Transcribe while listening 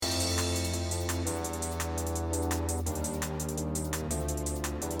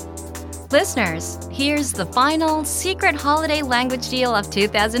Listeners, here's the final secret holiday language deal of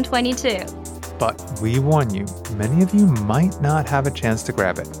 2022. But we warn you, many of you might not have a chance to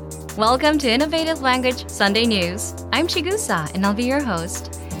grab it. Welcome to Innovative Language Sunday News. I'm Chigusa, and I'll be your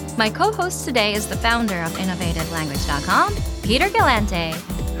host. My co-host today is the founder of InnovativeLanguage.com, Peter Galante.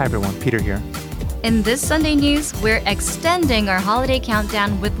 Hi everyone, Peter here. In this Sunday News, we're extending our holiday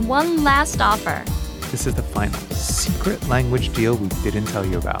countdown with one last offer. This is the final secret language deal we didn't tell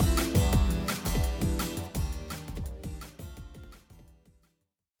you about.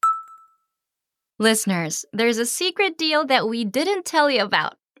 Listeners, there's a secret deal that we didn't tell you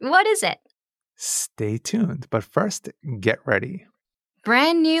about. What is it? Stay tuned, but first, get ready.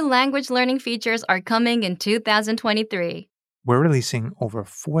 Brand new language learning features are coming in 2023. We're releasing over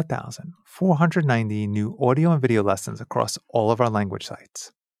 4,490 new audio and video lessons across all of our language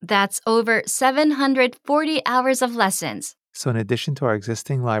sites. That's over 740 hours of lessons. So in addition to our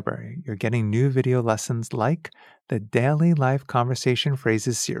existing library, you're getting new video lessons like the Daily Life Conversation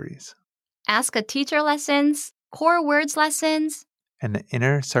Phrases series, Ask a Teacher lessons, Core Words lessons, and the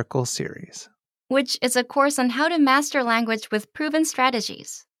Inner Circle series. which is a course on how to master language with proven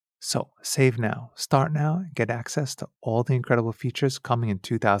strategies. So save now, start now, and get access to all the incredible features coming in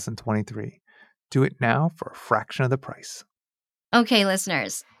 2023. Do it now for a fraction of the price. Okay,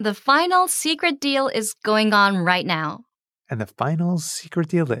 listeners, the final secret deal is going on right now. And the final secret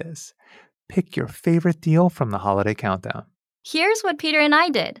deal is pick your favorite deal from the holiday countdown. Here's what Peter and I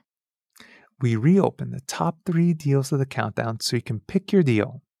did. We reopened the top 3 deals of the countdown so you can pick your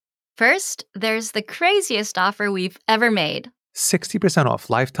deal. First, there's the craziest offer we've ever made. 60% off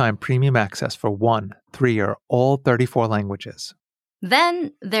lifetime premium access for 1, 3, or all 34 languages.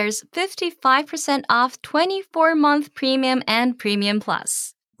 Then there's 55% off 24-month Premium and Premium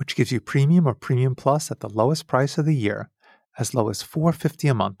Plus. Which gives you Premium or Premium Plus at the lowest price of the year, as low as $4.50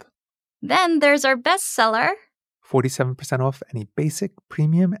 a month. Then there's our bestseller. 47% off any basic,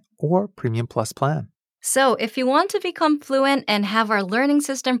 Premium, or Premium Plus plan. So if you want to become fluent and have our learning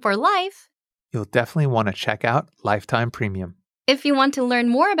system for life, You'll definitely want to check out Lifetime Premium. if you want to learn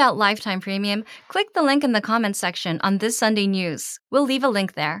more about Lifetime Premium, click the link in the comments section on this Sunday News. We'll leave a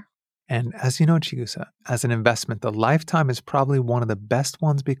link there. And as you know, Chigusa, as an investment, the Lifetime is probably one of the best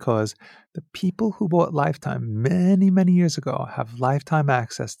ones because the people who bought Lifetime many, many years ago have lifetime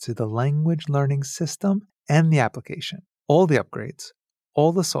access to the language learning system and the application, all the upgrades,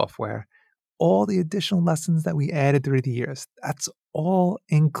 all the software, all the additional lessons that we added through the years. That's all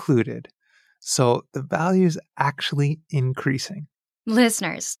included. So the value is actually increasing.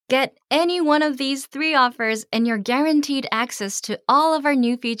 Listeners, get any one of these 3 offers and you're guaranteed access to all of our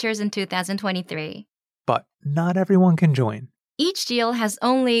new features in 2023. But not everyone can join. Each deal has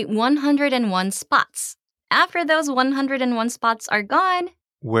only 101 spots. After those 101 spots are gone,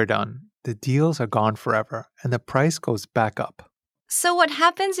 We're done. The deals are gone forever, and the price goes back up. so what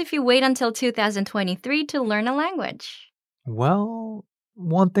happens if you wait until 2023 to learn a language? Well,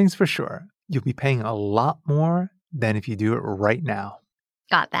 one thing's for sure. You'll be paying a lot more than if you do it right now.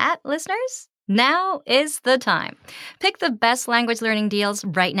 Got that, listeners? Now is the time. Pick the best language learning deals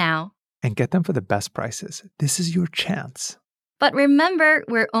right now. And get them for the best prices. This is your chance. But remember,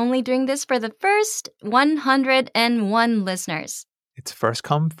 we're only doing this for the first 101 listeners. It's first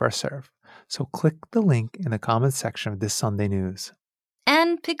come, first serve. So click the link in the comments section of this Sunday News.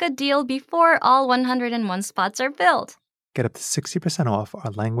 And pick a deal before all 101 spots are filled. Get up to 60% off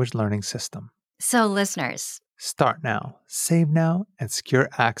our language learning system. So, listeners, Start now, save now, and secure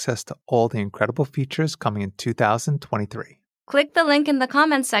access to all the incredible features coming in 2023. click the link in the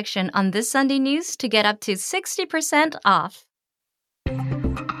comments section on this Sunday News to get up to 60% off.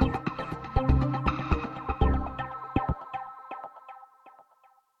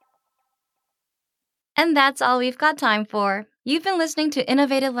 And that's all we've got time for. You've been listening to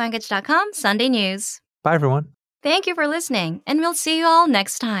InnovativeLanguage.com Sunday News. Bye, everyone. Thank you for listening, and we'll see you all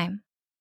next time.